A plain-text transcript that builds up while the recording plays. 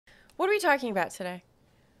What are we talking about today?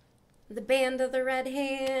 The Band of the Red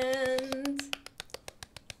Hand.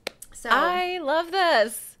 I love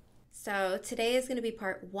this. So today is going to be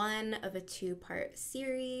part one of a two-part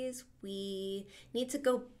series. We need to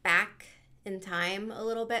go back in time a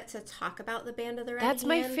little bit to talk about the Band of the Red Hand. That's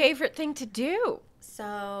my favorite thing to do.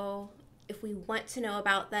 So if we want to know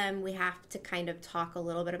about them, we have to kind of talk a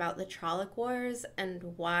little bit about the Trolloc Wars and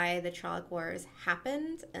why the Trolloc Wars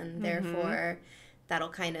happened. And therefore, that'll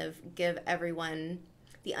kind of give everyone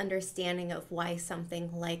the understanding of why something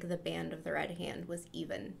like the Band of the Red Hand was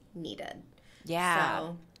even needed. Yeah.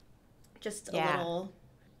 So just a little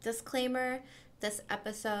disclaimer. This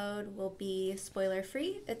episode will be spoiler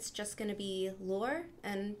free. It's just going to be lore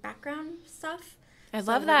and background stuff. I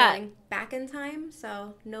love that. Going back in time,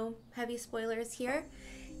 so no heavy spoilers here.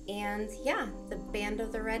 And yeah, the Band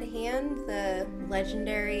of the Red Hand, the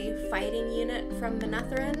legendary fighting unit from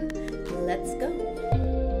Manetheren. Let's go.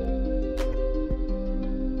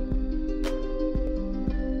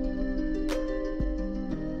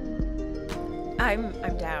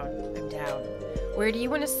 I'm down. Where do you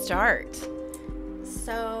want to start?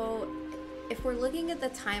 So, if we're looking at the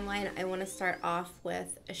timeline, I want to start off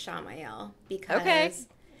with Ishamael because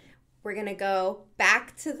we're gonna go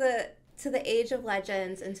back to the Age of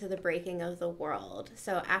Legends and to the breaking of the world.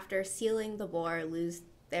 So after sealing the war, Luz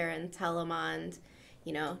Theron Telamond,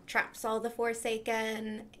 traps all the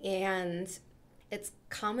Forsaken, and it's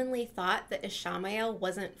commonly thought that Ishamael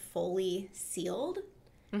wasn't fully sealed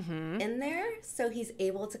in there, so he's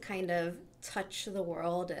able to kind of touch the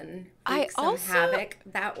world and wreak some havoc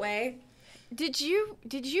that way. Did you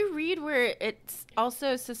read where it's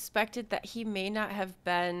also suspected that he may not have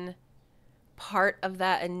been part of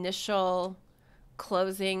that initial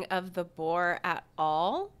closing of the bore at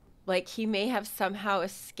all? Like he may have somehow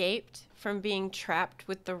escaped from being trapped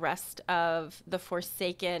with the rest of the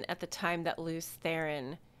Forsaken at the time that Luz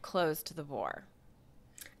Theron closed the bore.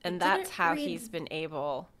 And that's how he's been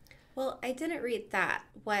able. Well, I didn't read that.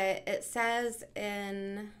 What it says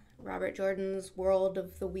in Robert Jordan's World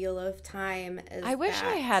of the Wheel of Time is I wish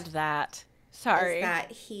I had that. Sorry. Is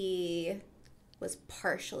that he was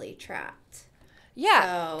partially trapped.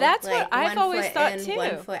 Yeah, so, that's what I've always thought too.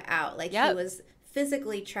 1 foot out. Like he was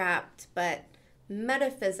physically trapped, but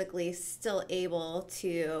metaphysically still able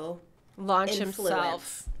to launch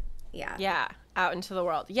himself. Yeah, out into the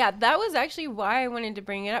world. Yeah, that was actually why I wanted to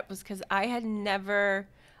bring it up, was because I had never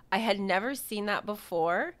seen that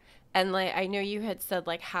before. And like I know you had said,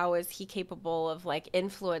 like, how is he capable of like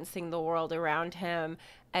influencing the world around him?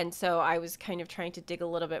 And so I was kind of trying to dig a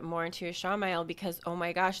little bit more into Ishamael because, oh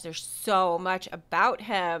my gosh, there's so much about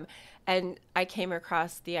him. And I came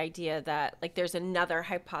across the idea that like there's another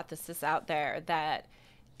hypothesis out there that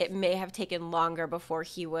it may have taken longer before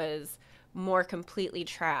he was more completely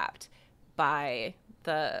trapped by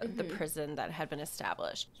the prison that had been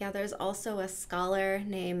established. Yeah, there's also a scholar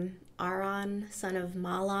named Aron, son of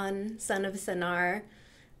Malon, son of Sinar.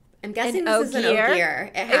 I'm guessing this is an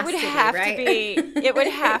Ogier. It would have to be. It would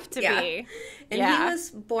have to be. And he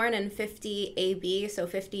was born in 50 AB, so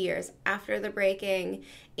 50 years after the breaking.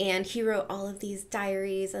 And he wrote all of these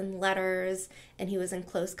diaries and letters. And he was in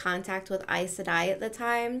close contact with Aes Sedai at the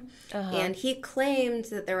time. And he claimed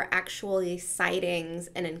that there were actually sightings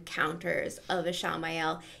and encounters of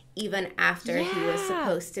Ishamael even after he was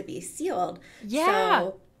supposed to be sealed.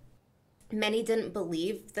 So many didn't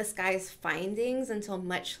believe this guy's findings until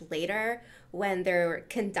much later when they're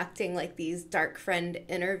conducting like these dark friend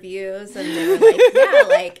interviews, and they were like,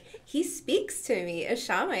 like he speaks to me,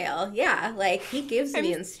 Ishamael. Yeah, like he gives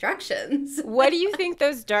me instructions. What do you think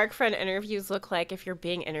those dark friend interviews look like if you're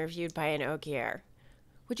being interviewed by an Ogier?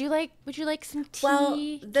 Would you like some tea? Well,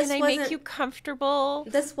 Can I make you comfortable?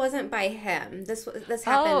 This wasn't by him. This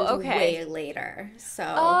happened way later.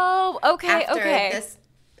 So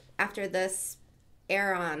After this,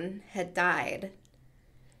 Aaron had died.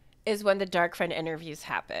 Is when the dark friend interviews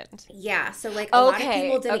happened. Yeah, so like a lot of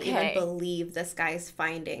people didn't even believe this guy's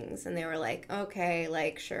findings, and they were like, okay,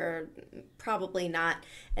 like sure, probably not.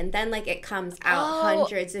 And then like it comes out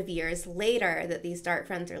hundreds of years later that these dark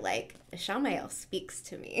friends are like, Ishamael speaks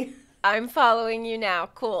to me. I'm following you now.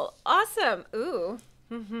 Cool. Awesome. Ooh.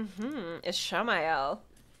 Ishamael.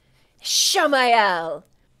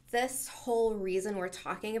 This whole reason we're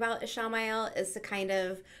talking about Ishamael is to kind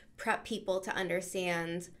of prep people to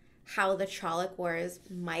understand how the Trolloc Wars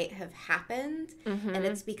might have happened. And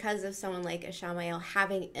it's because of someone like Ishamael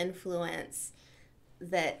having influence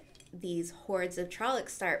that these hordes of Trollocs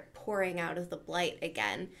start pouring out of the Blight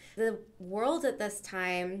again. The world at this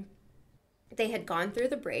time they had gone through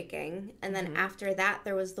the breaking, and then after that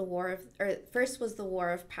there was the war of, or first was the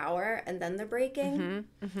war of power and then the breaking.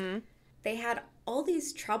 They had all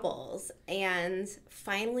these troubles, and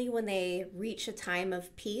finally when they reach a time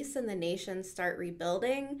of peace and the nations start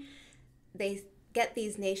rebuilding, they get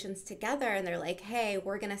these nations together and they're like, hey,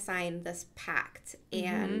 we're gonna sign this pact.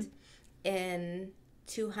 And in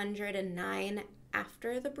 209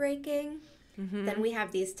 after the breaking, then we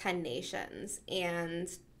have these 10 nations, and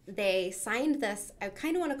they signed this, I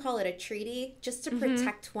kind of want to call it a treaty, just to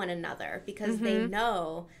protect one another, because they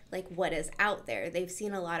know like what is out there. They've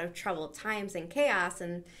seen a lot of troubled times and chaos,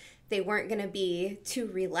 and they weren't going to be too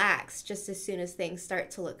relaxed just as soon as things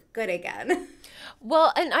start to look good again.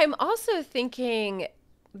 Well, and I'm also thinking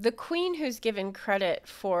the queen who's given credit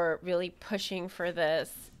for really pushing for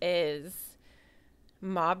this is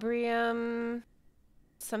Mabrium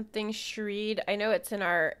something Shreed. I know it's in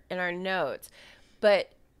our notes,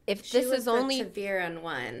 but if She this was is the only Taviran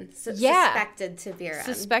one, Yeah. suspected Taviran.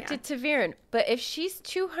 suspected Taviran, but if she's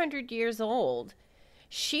 200 years old,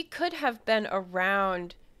 she could have been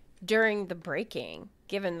around during the breaking,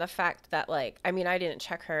 given the fact that, like, I mean, I didn't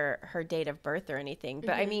check her date of birth or anything,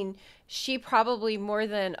 but I mean, she probably more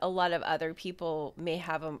than a lot of other people may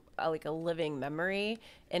have a living memory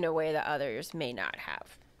in a way that others may not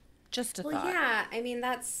have. Just a Well, thought. yeah, I mean,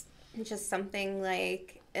 that's just something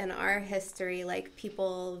like in our history, like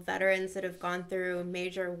people, veterans that have gone through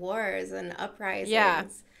major wars and uprisings, Yeah.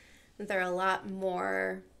 they're a lot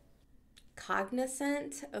more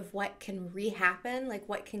cognizant of what can rehappen, like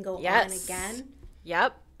what can go on Yes. again.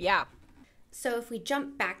 Yep. Yeah. So if we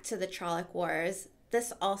jump back to the Trolloc Wars,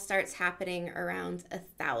 this all starts happening around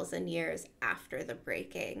 1,000 years after the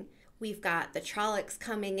breaking. We've got the Trollocs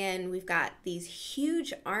coming in. We've got these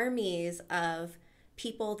huge armies of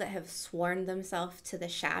people that have sworn themselves to the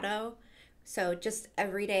shadow. So just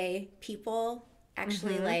everyday people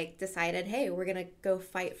actually like decided, hey, we're gonna go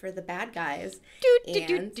fight for the bad guys.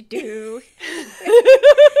 Do.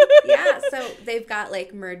 Yeah, so they've got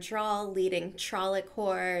like Murdral leading Trolloc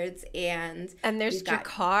hordes, and there's we've got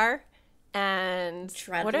Drakkar and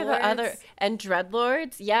Dreadlords. what are the other and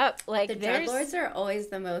Dreadlords? Yep, like The there's Dreadlords are always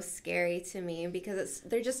the most scary to me because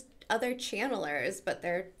they're just other channelers, but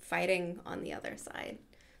they're fighting on the other side.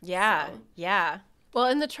 Yeah, So. yeah. Well,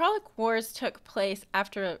 and the Trolloc Wars took place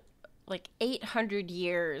after like 800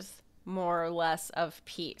 years, more or less, of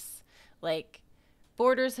peace. Like,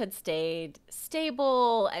 borders had stayed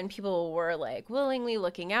stable, and people were like willingly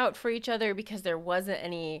looking out for each other because there wasn't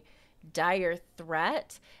any dire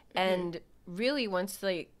threat. And really, once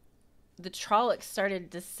the Trollocs started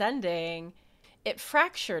descending, it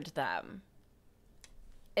fractured them.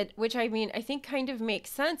 Which, I mean, I think kind of makes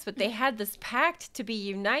sense, but they had this pact to be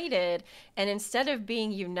united, and instead of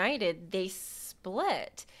being united, they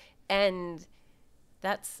split, and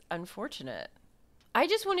that's unfortunate. I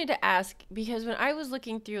just wanted to ask, because when I was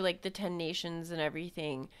looking through, like, the 10 nations and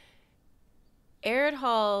everything,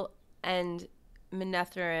 Eredhall and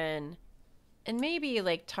Manetheren, and maybe,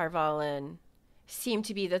 like, Tarvalin, seem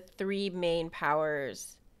to be the three main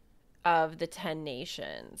powers of the 10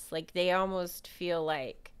 nations. Like, they almost feel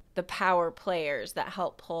like the power players that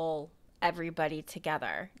help pull everybody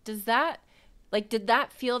together. Did that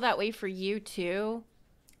feel that way for you too?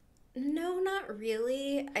 No, not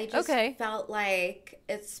really. I just felt like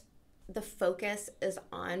the focus is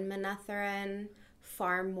on Manetheren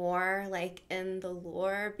far more, like, in the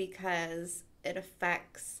lore, because it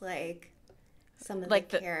affects like some of Like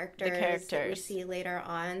the characters that we see later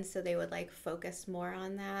on, so they would like focus more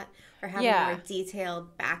on that or have a more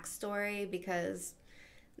detailed backstory, because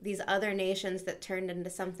these other nations that turned into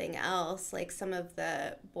something else, like some of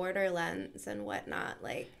the borderlands and whatnot,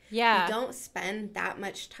 like we don't spend that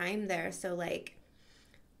much time there. So like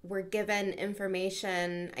we're given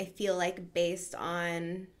information, I feel like, based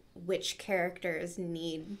on which characters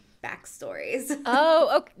need backstories.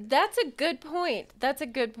 Oh, okay. That's a good point.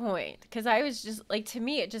 Because I was just like, to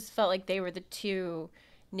me, it just felt like they were the two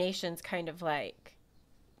nations kind of like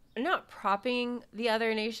not propping the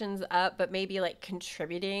other nations up, but maybe like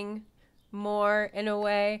contributing more in a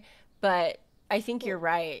way. But I think you're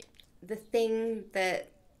right. The thing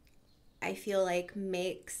that I feel like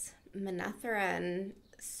makes Manetheren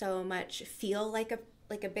so much feel like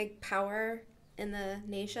a big power in the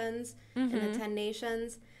nations, in the 10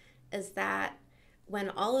 nations, is that when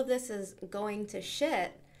all of this is going to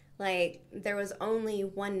shit, like there was only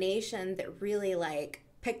one nation that really like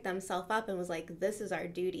picked themselves up and was like, this is our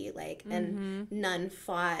duty, like, and none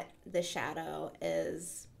fought the shadow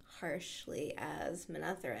as harshly as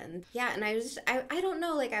Manetheren. Yeah, and I don't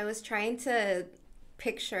know, like I was trying to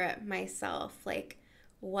picture it myself, like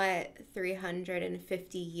what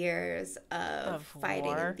 350 years of fighting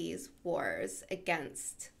war. these wars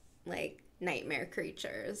against like nightmare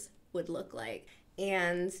creatures would look like.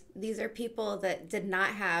 And these are people that did not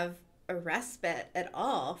have a respite at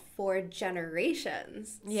all for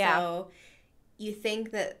generations. Yeah. So you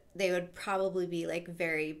think that they would probably be like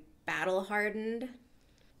very battle hardened.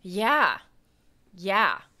 Yeah.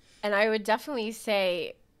 Yeah. And I would definitely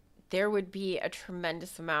say there would be a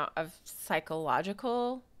tremendous amount of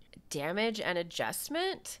psychological damage and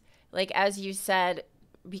adjustment. Like, as you said,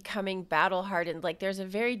 becoming battle hardened, like, there's a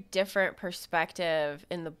very different perspective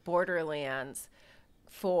in the borderlands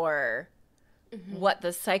for what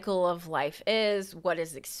the cycle of life is, what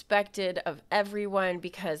is expected of everyone,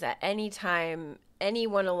 because at any time,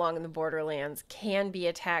 anyone along the borderlands can be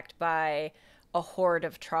attacked by a horde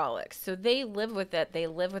of Trollocs. So they live with it. They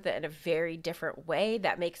live with it in a very different way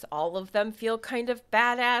that makes all of them feel kind of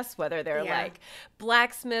badass, whether they're like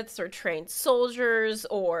blacksmiths or trained soldiers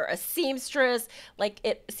or a seamstress. Like,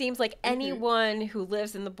 it seems like anyone who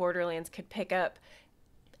lives in the borderlands could pick up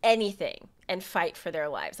anything and fight for their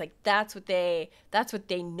lives. Like, that's what they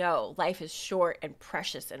know. Life is short and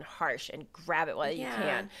precious and harsh, and grab it while you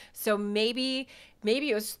can. So maybe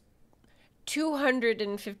it was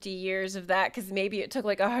 250 years of that, because maybe it took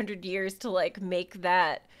like 100 years to like make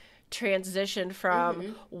that transition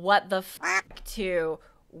from what the fuck to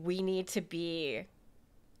we need to be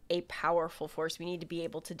a powerful force. We need to be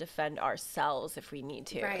able to defend ourselves if we need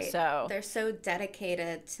to. Right. So they're so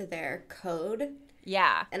dedicated to their code.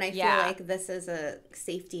 Yeah. And I feel like this is a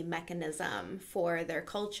safety mechanism for their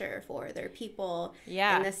culture, for their people.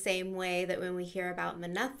 Yeah. In the same way that when we hear about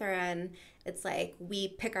Manetheren, it's like we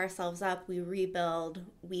pick ourselves up, we rebuild,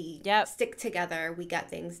 we stick together, we get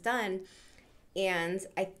things done. And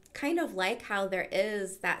I kind of like how there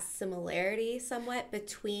is that similarity somewhat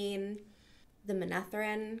between the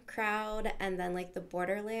Manetheren crowd and then like the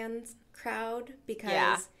Borderlands crowd,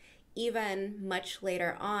 because even much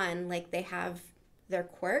later on, like they have their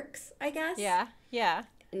quirks, I guess. Yeah. Yeah.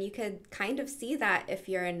 And you could kind of see that if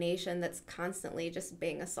you're a nation that's constantly just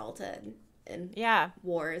being assaulted in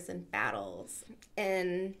wars and battles.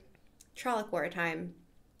 In Trolloc War time,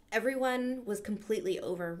 everyone was completely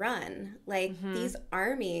overrun. Like, these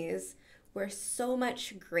armies were so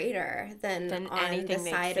much greater than on the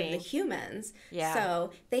side of the humans. Yeah.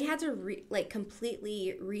 So they had to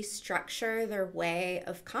completely restructure their way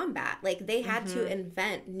of combat. Like, they had to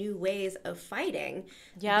invent new ways of fighting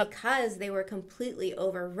because they were completely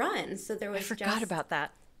overrun. So there was I forgot about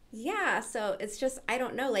that. Yeah. So it's just, I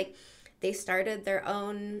don't know, like, they started their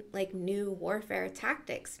own like new warfare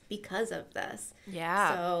tactics because of this.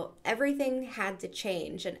 Yeah. So everything had to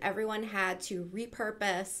change, and everyone had to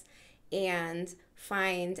repurpose and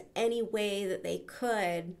find any way that they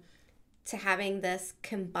could to having this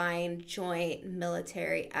combined joint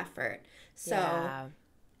military effort. So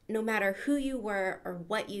no matter who you were or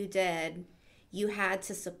what you did, you had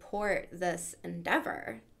to support this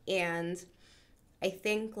endeavor. And I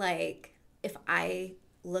think, like, if I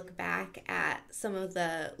look back at some of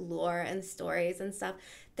the lore and stories and stuff,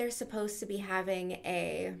 they're supposed to be having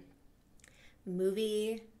a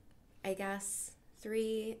movie, I guess.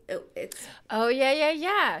 It's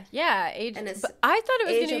and it's I thought it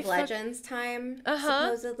was Age of Legends time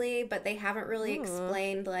supposedly, but they haven't really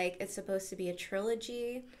explained like it's supposed to be a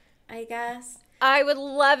trilogy, I guess. I would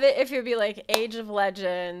love it if it would be like Age of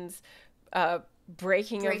Legends,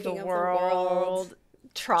 Breaking of the World,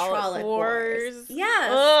 Trolloc Wars.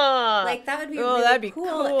 Yes. Like, that would be really that'd be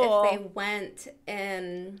cool if they went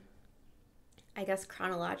in, I guess,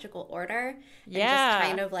 chronological order. And just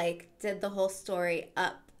kind of like did the whole story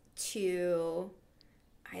up to,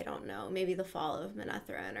 I don't know, maybe the fall of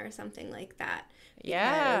Manetheren or something like that.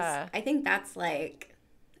 Because I think that's like,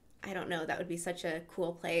 I don't know, that would be such a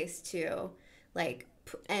cool place to like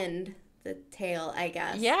end the tale, I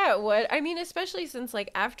guess. Yeah, it would. I mean, especially since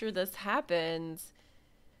like after this happens,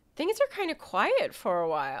 things are kind of quiet for a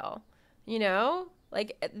while, you know?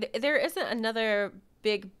 Like, there isn't another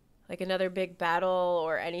big battle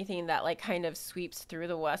or anything that like kind of sweeps through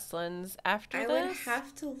the Westlands after this. I would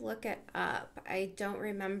have to look it up. I don't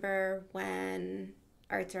remember when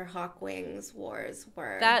Arthur Hawkwing's wars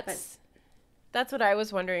were. That's what I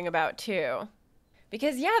was wondering about too.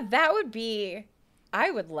 Because that would be,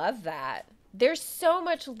 I would love that. There's so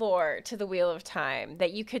much lore to the Wheel of Time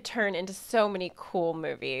that you could turn into so many cool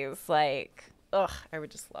movies. Like, I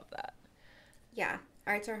would just love that. Yeah.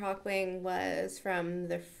 Arthur Hawkwing was from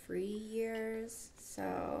the Free Years,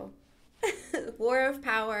 so War of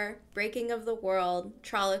Power, Breaking of the World,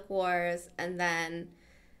 Trolloc Wars, and then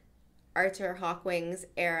Arthur Hawkwing's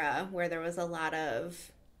era where there was a lot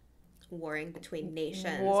of warring between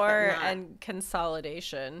nations. War and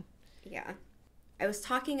consolidation. Yeah. I was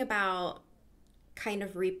talking about kind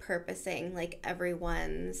of repurposing like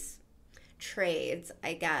everyone's trades,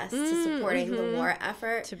 I guess, to supporting the war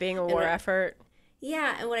effort. To being a war effort.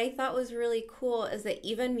 Yeah, and what I thought was really cool is that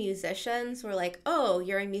even musicians were like, oh,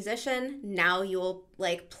 you're a musician, now you'll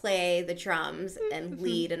like play the drums and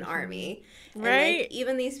lead an army. Right. And like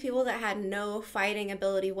even these people that had no fighting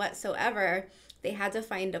ability whatsoever, they had to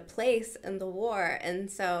find a place in the war.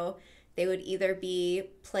 And so they would either be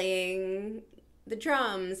playing the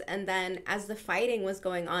drums, and then as the fighting was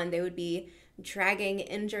going on, they would be dragging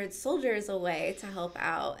injured soldiers away to help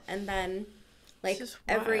out. And then like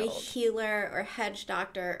every healer or hedge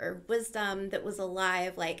doctor or wisdom that was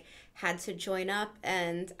alive like had to join up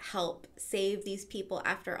and help save these people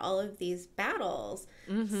after all of these battles.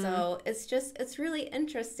 So it's really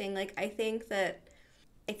interesting. Like I think that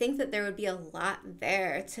there would be a lot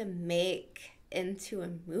there to make into a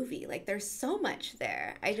movie. Like there's so much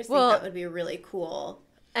there. I just think that would be really cool.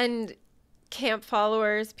 And camp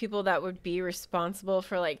followers, people that would be responsible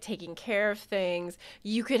for like taking care of things,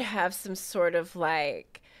 you could have some sort of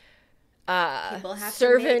like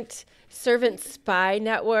servant spy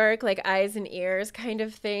network, like eyes and ears kind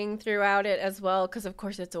of thing throughout it as well, because of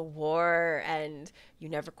course it's a war and you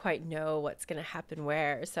never quite know what's going to happen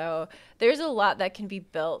where. So there's a lot that can be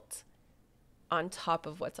built on top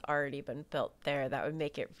of what's already been built there that would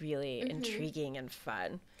make it really intriguing and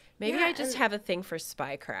fun. Maybe I just have a thing for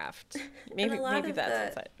spycraft. Maybe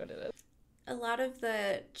that's what it is. A lot of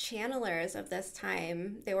the channelers of this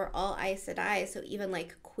time, they were all Aes Sedai, so even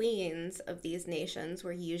like queens of these nations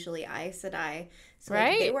were usually Aes Sedai. So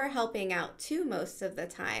like, they were helping out too most of the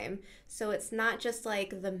time. So it's not just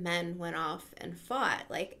like the men went off and fought.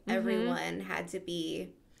 Like everyone had to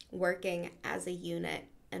be working as a unit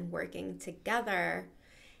and working together.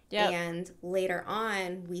 Yep. And later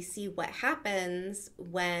on, we see what happens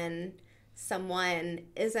when someone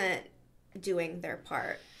isn't doing their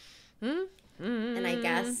part. And I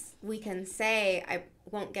guess we can say, I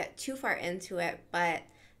won't get too far into it, but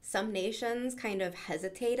some nations kind of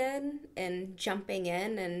hesitated in jumping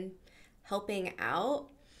in and helping out.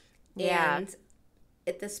 Yeah. And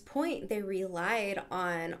at this point, they relied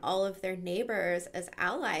on all of their neighbors as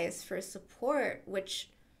allies for support, which,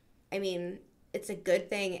 I mean, it's a good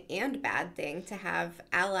thing and bad thing to have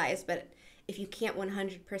allies, but if you can't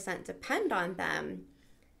 100% depend on them,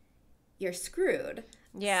 you're screwed.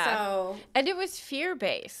 Yeah. So, and it was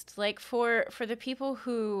fear-based. Like for the people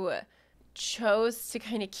who chose to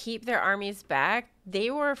kind of keep their armies back, they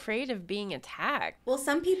were afraid of being attacked. Well,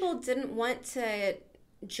 some people didn't want to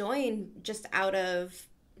join just out of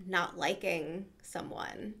not liking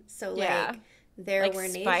someone. So like there were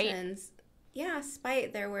nations. Yeah,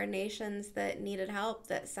 spite. There were nations that needed help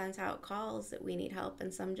that sent out calls that we need help,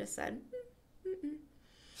 and some just said,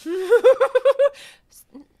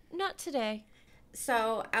 not today.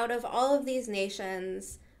 So out of all of these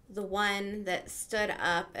nations, the one that stood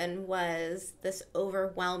up and was this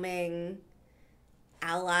overwhelming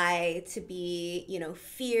ally to be,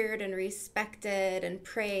 feared and respected and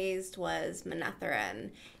praised was Manetheren.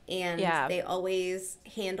 And they always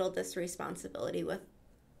handled this responsibility with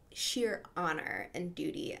sheer honor and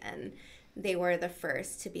duty, and they were the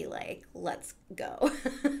first to be like, let's go.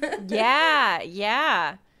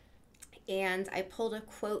 Yeah. And I pulled a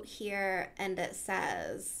quote here, and it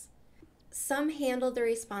says, "Some handled the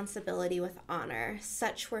responsibility with honor.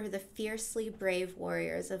 Such were the fiercely brave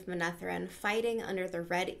warriors of Manetheren, fighting under the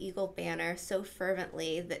Red Eagle banner so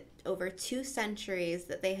fervently that over 2 centuries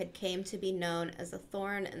that they had came to be known as a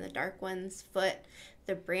thorn in the Dark One's foot,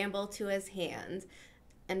 the bramble to his hand,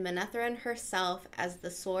 and Manetheren herself as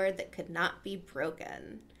the sword that could not be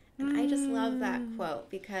broken." And I just love that quote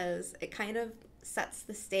because it kind of sets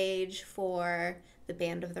the stage for the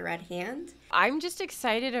Band of the Red Hand. I'm just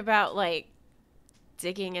excited about like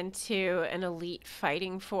digging into an elite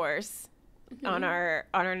fighting force on our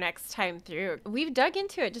next time through. We've dug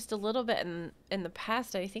into it just a little bit in the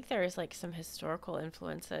past. I think there is like some historical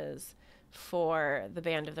influences for the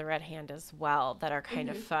Band of the Red Hand as well that are kind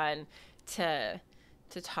of fun to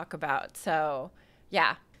talk about. So,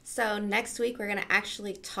 yeah. So next week we're going to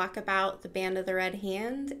actually talk about the Band of the Red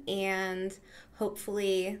Hand, and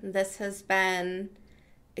hopefully this has been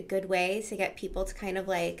a good way to get people to kind of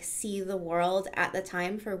like see the world at the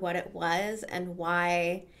time for what it was and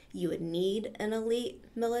why you would need an elite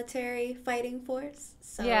military fighting force.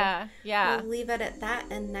 So yeah. we'll leave it at that,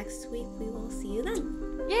 and next week we will see you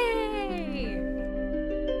then. Yay!